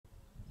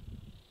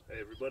Hey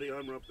everybody,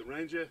 I'm Rob the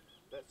Ranger.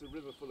 That's a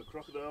river full of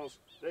crocodiles.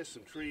 There's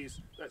some trees.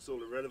 That's all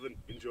irrelevant.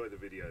 Enjoy the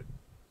video.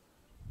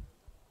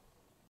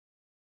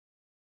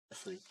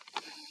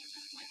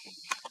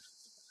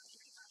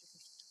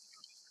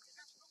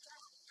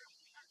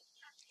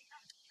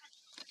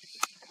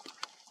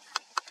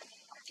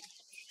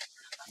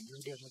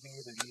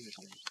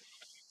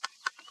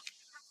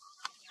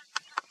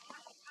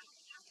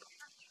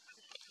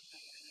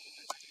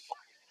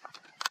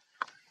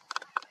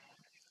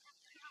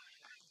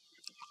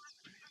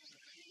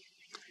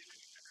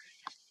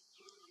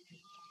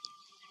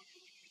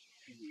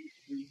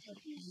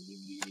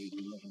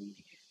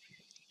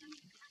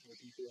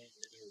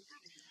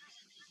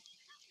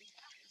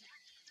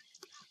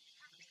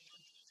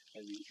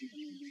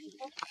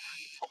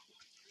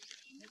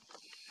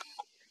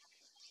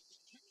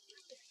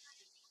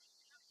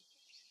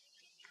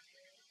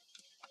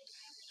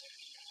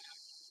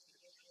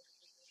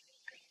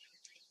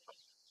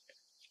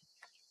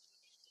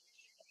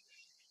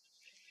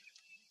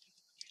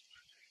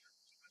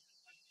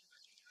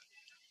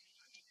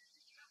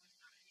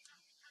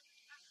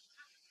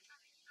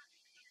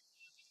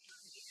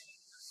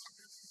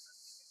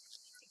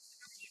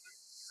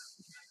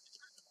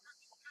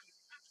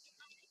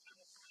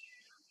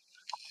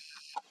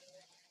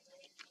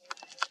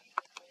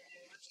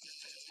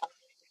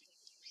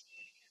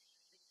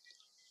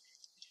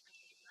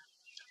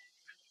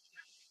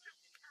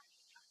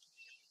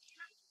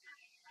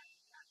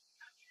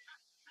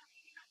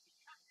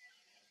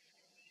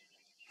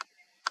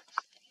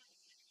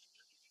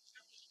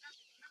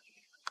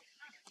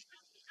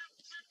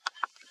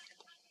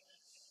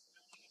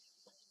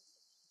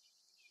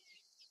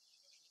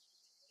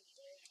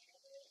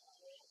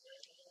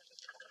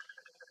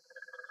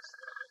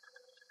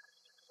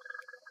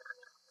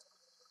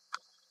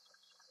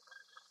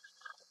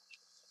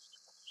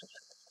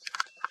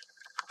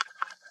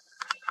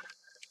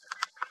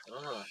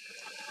 Ah,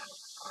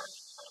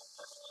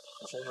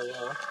 saya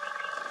ya.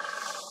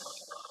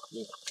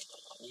 Nih.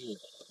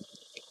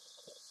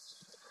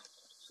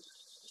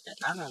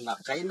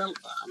 Anak kain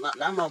anak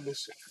lama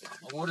bos.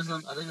 Umur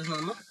ada di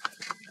sana.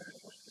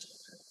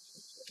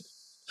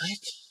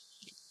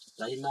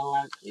 Kain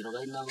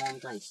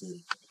nalang sih.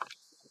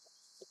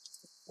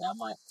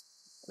 Lama,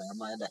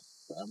 lama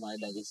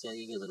ada di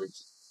sini gitu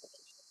terus.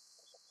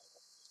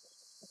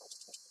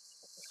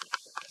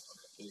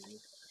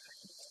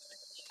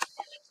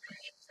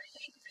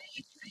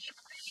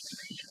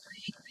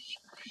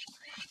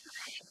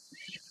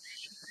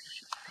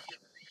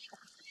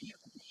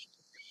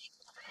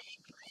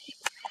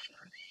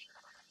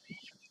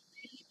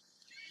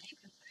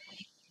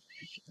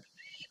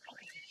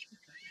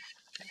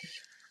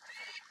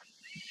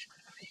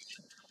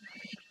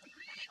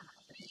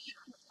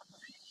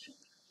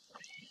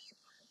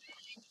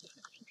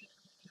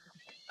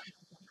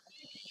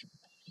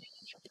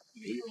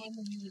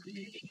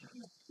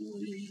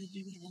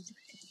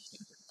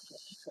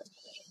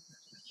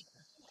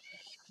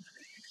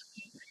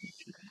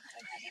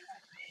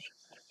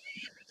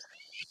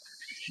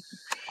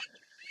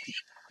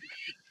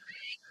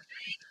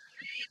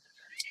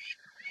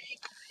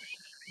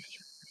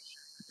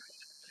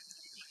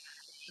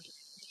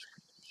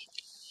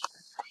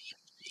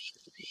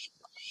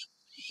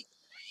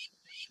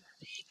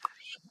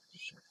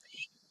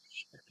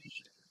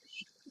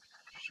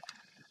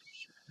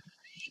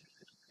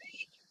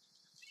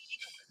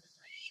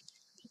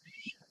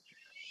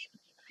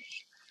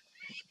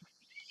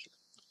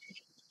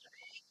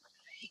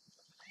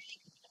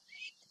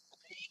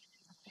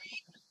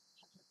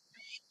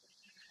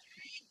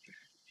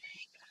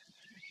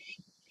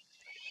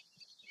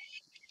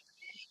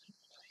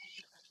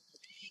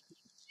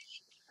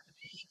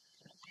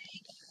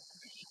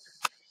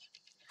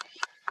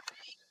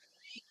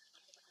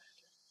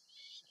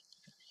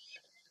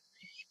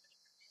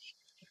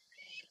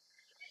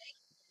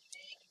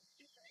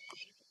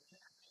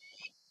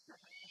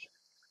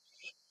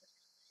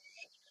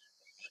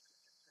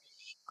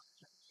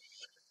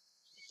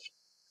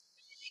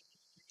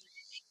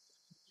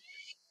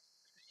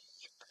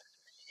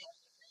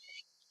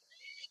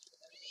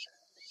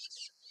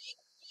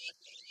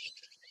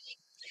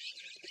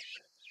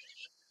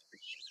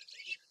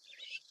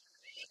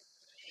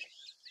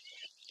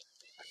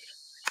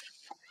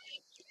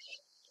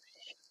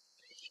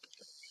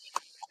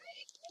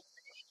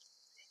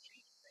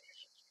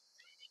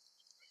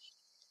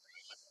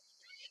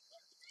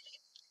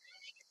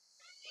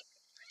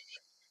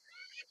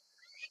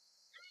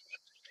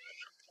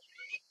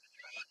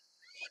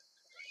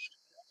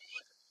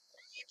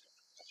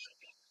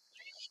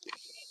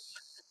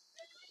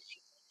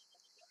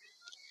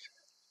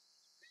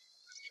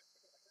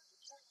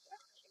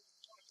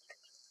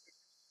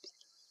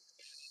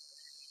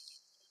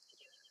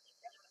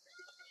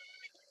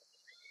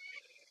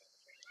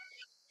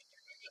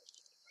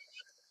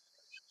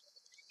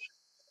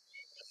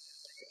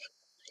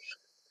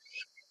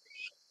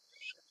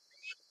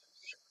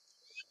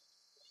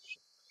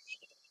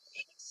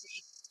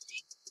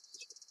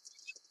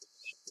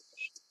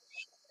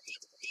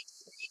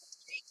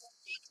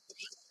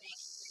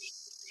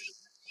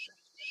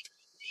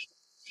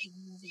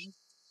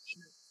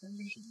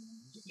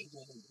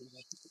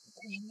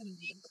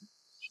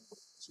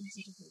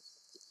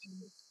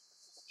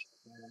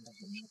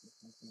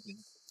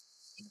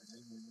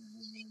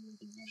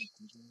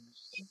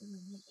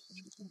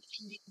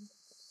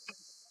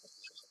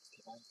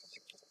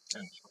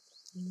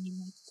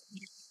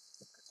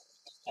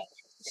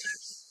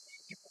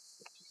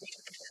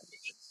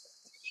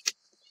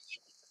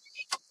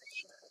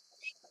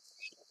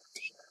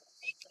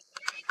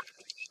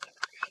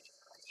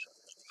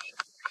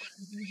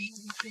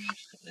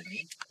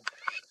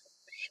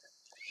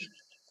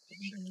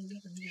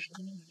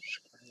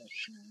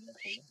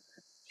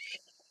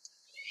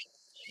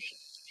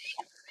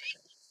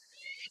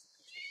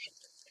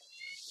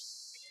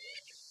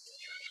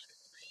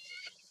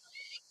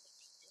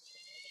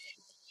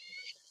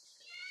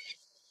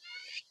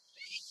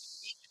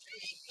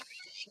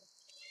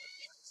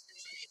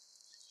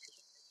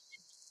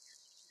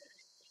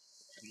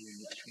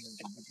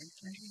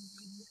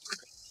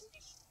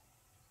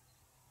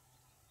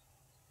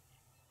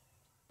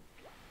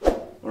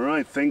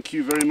 Alright, thank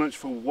you very much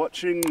for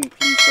watching.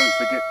 Please don't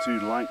forget to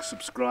like,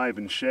 subscribe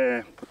and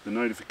share. Put the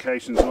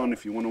notifications on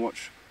if you want to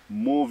watch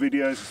more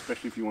videos,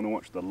 especially if you want to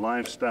watch the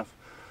live stuff.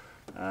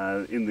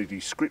 In the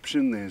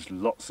description there's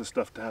lots of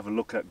stuff to have a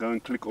look at. Go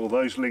and click all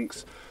those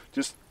links.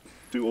 Just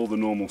do all the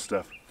normal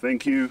stuff.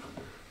 Thank you.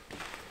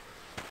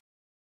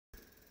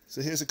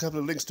 So here's a couple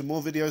of links to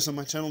more videos on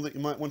my channel that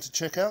you might want to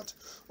check out.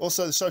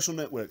 Also the social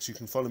networks, you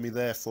can follow me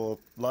there for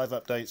live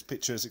updates,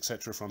 pictures,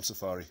 etc. from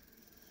Safari.